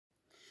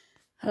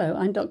Hello,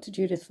 I'm Dr.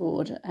 Judith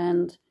Ford,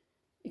 and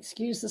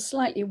excuse the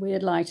slightly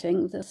weird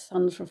lighting. The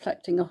sun's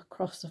reflecting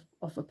across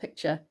off a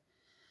picture.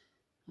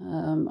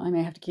 I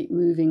may have to keep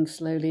moving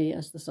slowly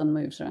as the sun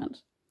moves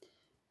around.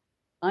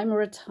 I'm a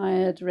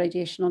retired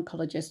radiation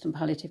oncologist and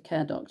palliative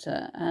care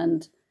doctor,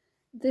 and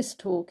this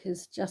talk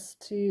is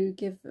just to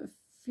give a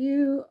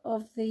few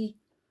of the,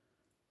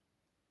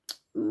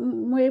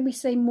 where we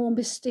say, more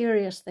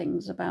mysterious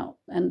things about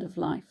end of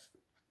life.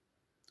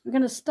 We're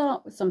going to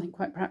start with something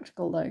quite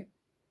practical, though.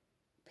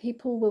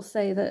 People will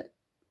say that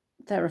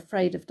they're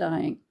afraid of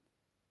dying.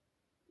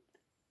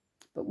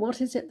 But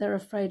what is it they're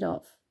afraid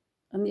of?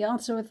 And the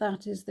answer with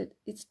that is that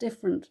it's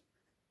different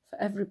for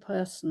every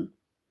person.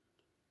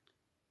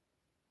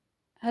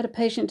 I had a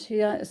patient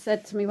who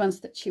said to me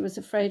once that she was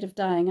afraid of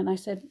dying, and I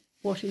said,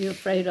 "What are you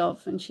afraid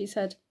of?" And she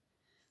said,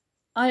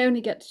 "I only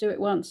get to do it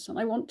once, and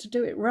I want to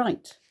do it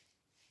right."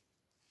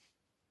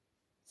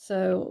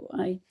 So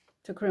I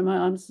took her in my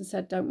arms and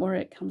said, "Don't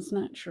worry, it comes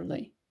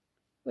naturally,"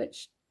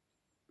 which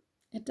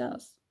it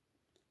does.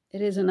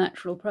 It is a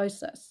natural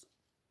process.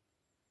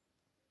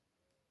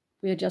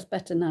 We are just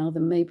better now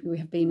than maybe we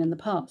have been in the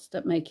past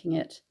at making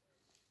it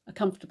a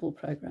comfortable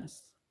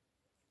progress.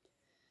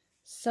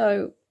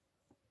 So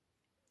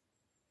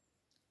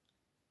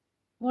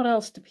what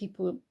else do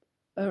people,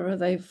 or are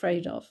they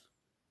afraid of?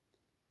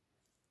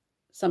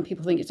 Some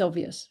people think it's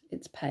obvious.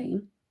 It's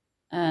pain,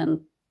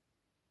 and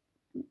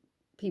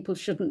people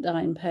shouldn't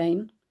die in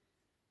pain,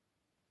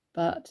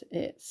 but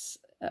it's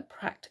a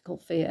practical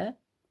fear,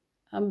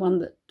 and one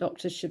that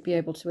doctors should be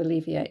able to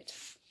alleviate.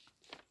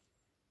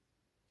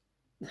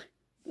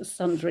 The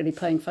sun's really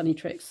playing funny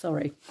tricks,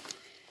 sorry.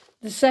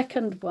 The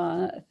second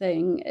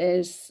thing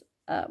is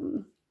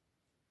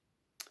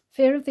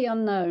fear of the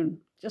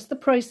unknown, just the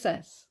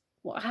process,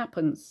 what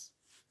happens.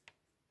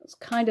 It's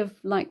kind of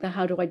like the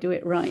how do I do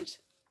it right?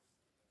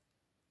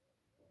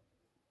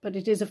 But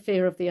it is a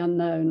fear of the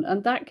unknown,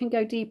 and that can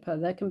go deeper.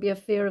 There can be a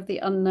fear of the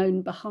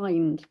unknown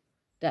behind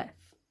death.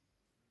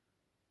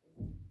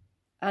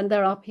 And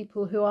there are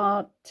people who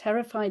are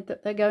terrified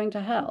that they're going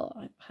to hell.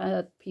 I've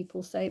heard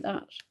people say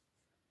that.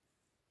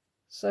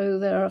 So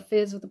there are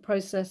fears of the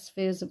process,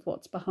 fears of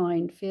what's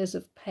behind, fears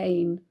of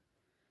pain,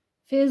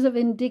 fears of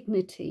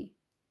indignity,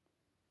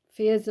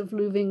 fears of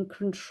losing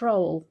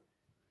control,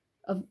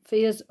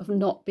 fears of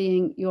not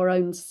being your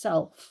own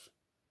self.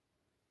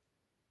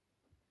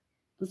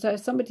 And so if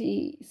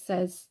somebody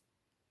says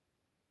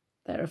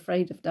they're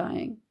afraid of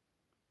dying,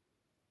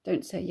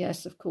 don't say,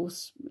 "Yes, of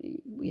course,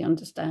 we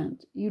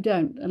understand." You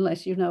don't,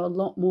 unless you know a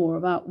lot more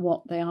about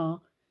what they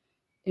are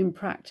in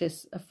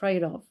practice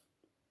afraid of.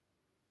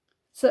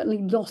 Certainly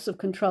loss of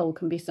control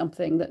can be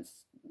something that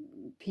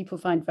people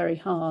find very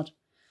hard.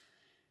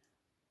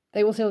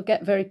 They also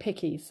get very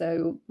picky.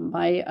 So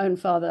my own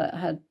father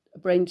had a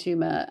brain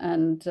tumour,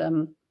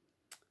 and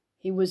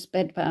he was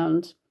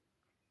bedbound,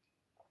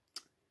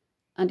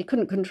 and he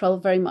couldn't control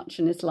very much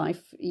in his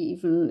life,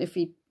 even if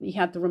he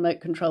had the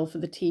remote control for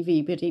the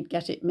TV, but he'd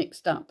get it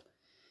mixed up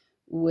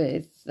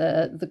with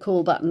the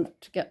call button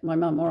to get my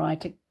mum or I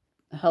to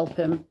help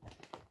him.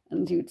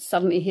 And you'd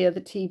suddenly hear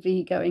the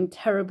TV going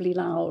terribly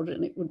loud,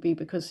 and it would be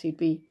because he'd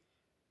be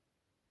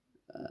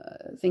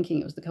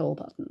thinking it was the call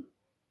button.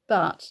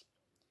 But,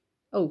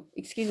 oh,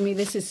 excuse me,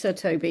 this is Sir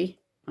Toby,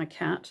 my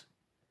cat.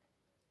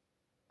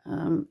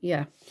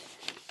 Yeah,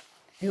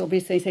 he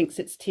obviously thinks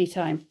it's tea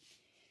time.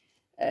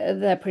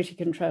 They're pretty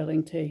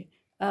controlling too.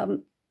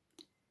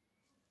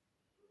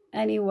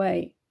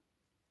 Anyway,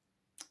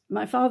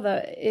 my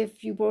father,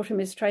 if you brought him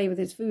his tray with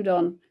his food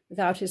on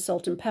without his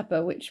salt and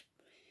pepper, which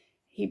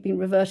he'd been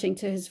reverting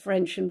to his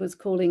French and was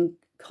calling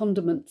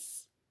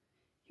condiments,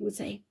 he would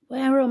say,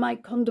 "Where are my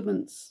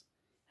condiments?"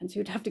 And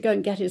so he'd have to go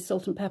and get his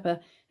salt and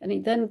pepper, and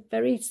he'd then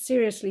very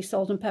seriously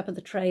salt and pepper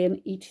the tray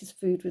and eat his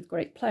food with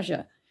great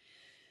pleasure.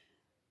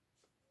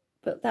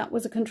 But that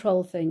was a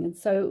control thing. And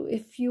so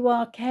if you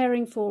are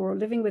caring for or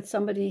living with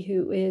somebody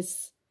who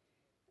is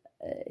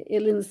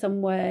ill in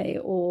some way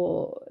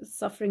or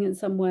suffering in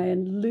some way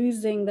and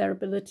losing their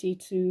ability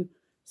to,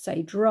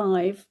 say,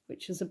 drive,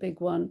 which is a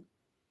big one,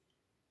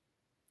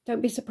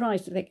 don't be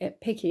surprised if they get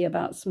picky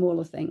about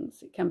smaller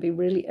things. It can be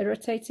really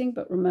irritating,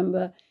 but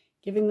remember,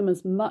 giving them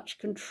as much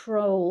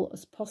control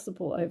as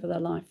possible over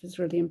their life is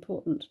really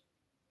important.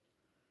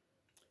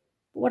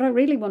 What I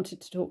really wanted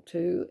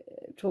to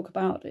talk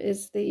about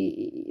is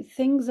the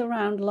things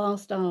around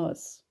last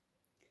hours.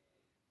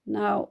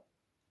 Now,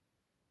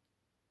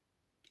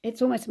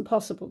 it's almost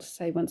impossible to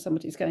say when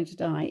somebody's going to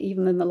die,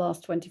 even in the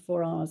last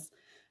 24 hours.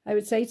 I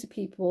would say to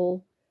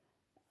people,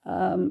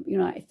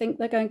 I think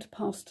they're going to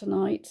pass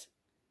tonight,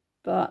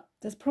 but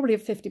there's probably a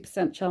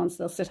 50% chance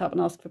they'll sit up and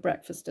ask for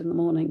breakfast in the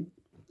morning.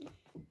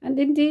 And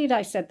indeed,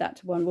 I said that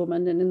to one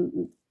woman, and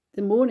in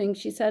the morning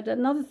she said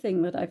another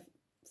thing that I've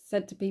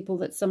said to people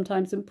that's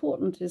sometimes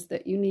important is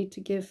that you need to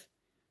give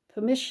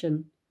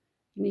permission.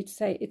 You need to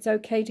say, it's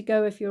okay to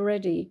go if you're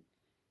ready.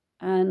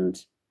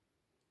 And,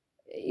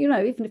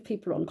 even if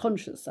people are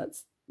unconscious,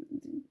 that's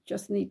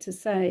just need to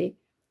say,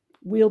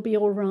 we'll be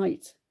all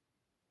right.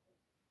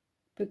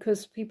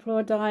 because people who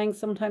are dying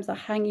sometimes are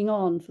hanging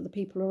on for the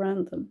people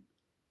around them.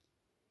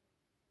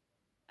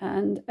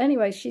 And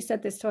anyway, she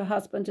said this to her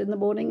husband in the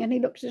morning, and he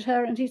looked at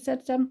her and he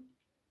said, can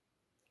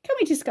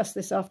we discuss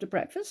this after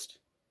breakfast?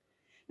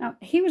 Now,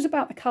 he was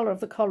about the colour of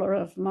the collar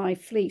of my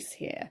fleece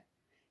here.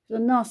 It was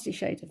a nasty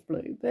shade of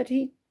blue, but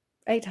he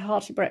ate a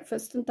hearty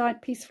breakfast and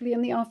died peacefully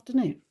in the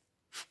afternoon.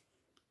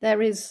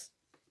 There is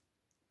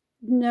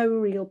no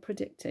real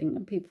predicting,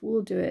 and people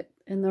will do it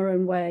in their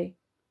own way.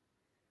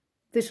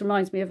 This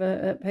reminds me of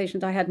a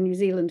patient I had in New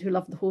Zealand who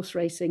loved the horse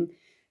racing,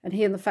 and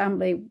he and the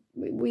family,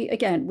 we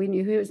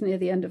knew he was near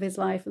the end of his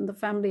life, and the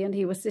family and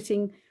he were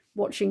sitting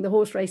watching the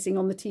horse racing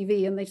on the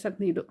TV, and they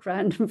suddenly looked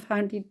round and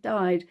found he'd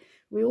died.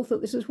 We all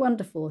thought this was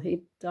wonderful.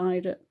 He'd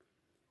died at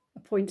a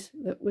point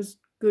that was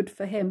good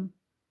for him.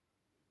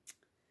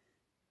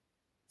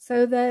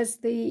 So there's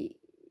the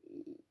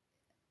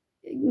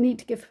need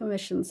to give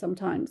permission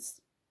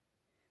sometimes.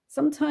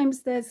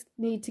 Sometimes there's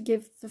need to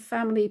give the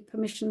family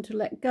permission to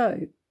let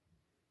go.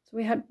 So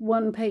we had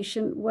one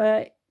patient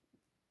where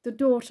the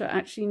daughter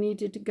actually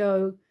needed to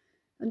go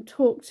and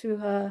talk to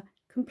her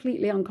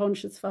completely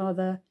unconscious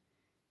father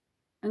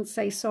and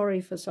say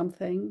sorry for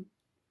something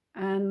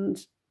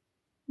and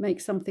make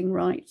something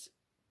right.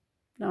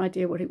 No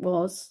idea what it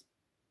was,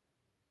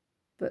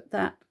 but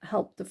that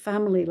helped the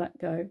family let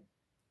go.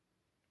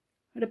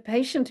 I had a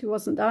patient who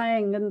wasn't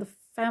dying, and the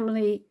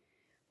family,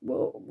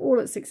 well, all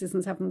at sixes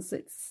and sevens,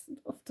 it's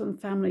often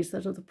families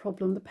that are the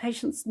problem. The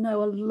patients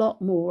know a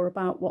lot more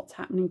about what's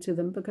happening to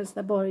them because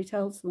their body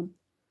tells them.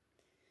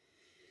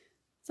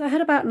 So I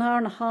had about an hour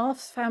and a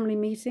half's family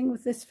meeting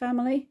with this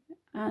family,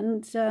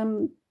 and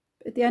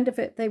at the end of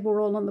it, they were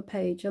all on the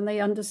page, and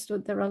they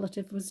understood their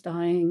relative was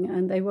dying,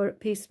 and they were at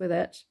peace with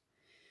it.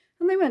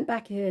 And they went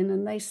back in,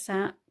 and they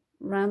sat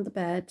round the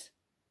bed,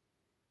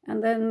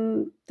 and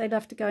then they'd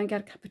have to go and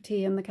get a cup of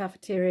tea in the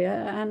cafeteria,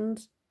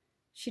 and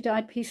she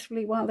died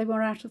peacefully while they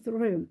were out of the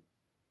room.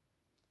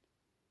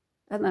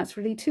 And that's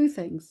really two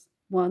things.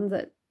 One,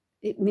 that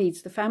it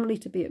needs the family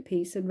to be at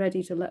peace and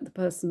ready to let the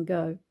person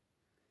go.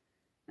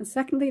 And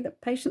secondly,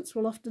 that patients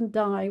will often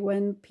die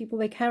when people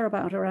they care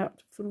about are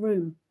out of the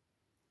room.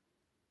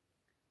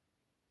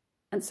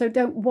 And so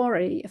don't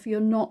worry if you're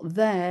not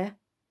there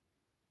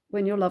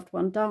when your loved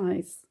one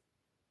dies.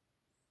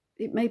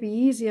 It may be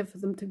easier for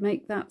them to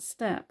make that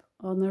step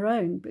on their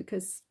own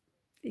because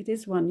it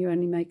is one you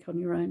only make on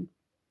your own.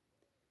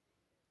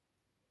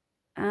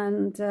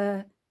 And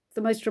the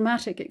most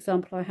dramatic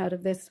example I had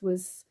of this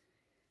was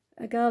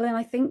a girl in,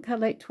 I think, her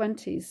late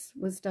 20s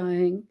was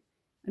dying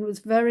and was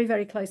very,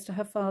 very close to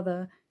her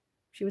father.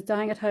 She was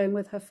dying at home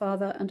with her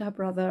father and her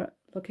brother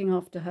looking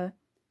after her.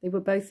 They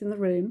were both in the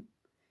room.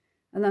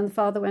 And then the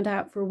father went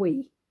out for a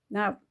wee.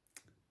 Now,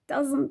 it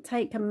doesn't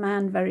take a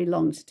man very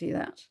long to do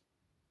that.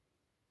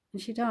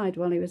 And she died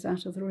while he was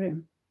out of the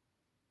room.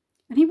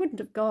 And he wouldn't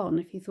have gone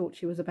if he thought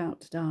she was about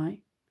to die.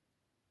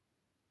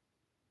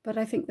 But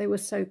I think they were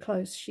so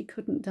close she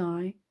couldn't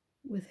die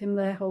with him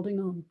there holding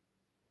on.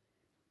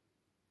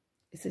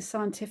 Is this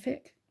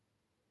scientific?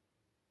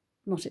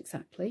 Not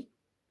exactly.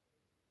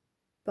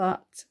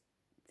 But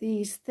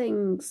these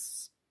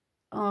things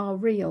are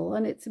real,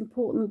 and it's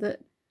important that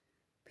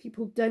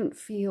people don't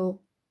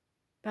feel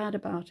bad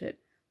about it.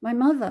 My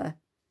mother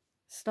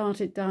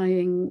started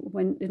dying,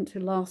 went into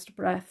last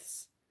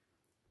breaths,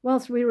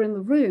 whilst we were in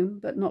the room,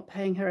 but not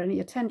paying her any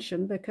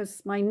attention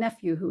because my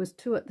nephew, who was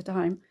 2 at the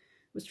time,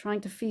 was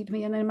trying to feed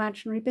me an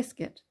imaginary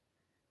biscuit.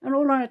 And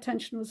all our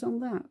attention was on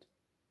that.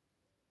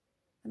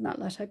 And that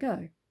let her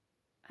go.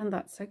 And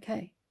that's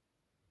okay.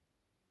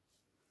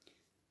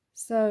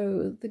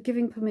 So the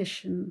giving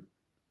permission,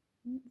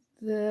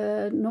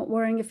 the not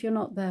worrying if you're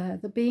not there,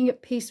 the being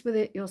at peace with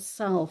it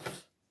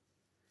yourself.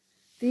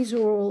 These are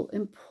all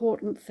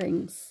important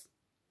things.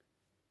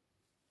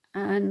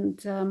 And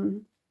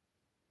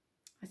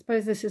I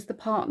suppose this is the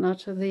partner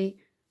to the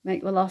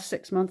Make the Last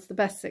 6 months the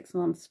Best 6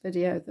 months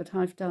video that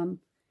I've done.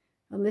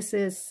 And this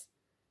is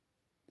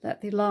let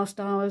the last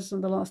hours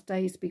and the last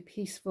days be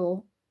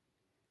peaceful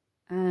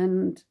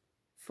and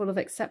full of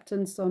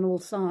acceptance on all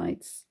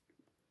sides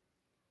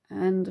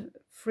and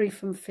free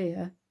from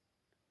fear.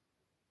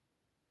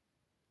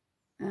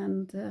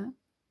 And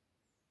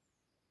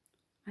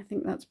I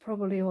think that's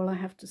probably all I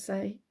have to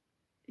say,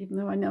 even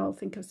though I know I'll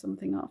think of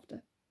something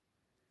after.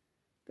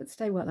 But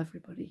stay well,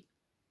 everybody.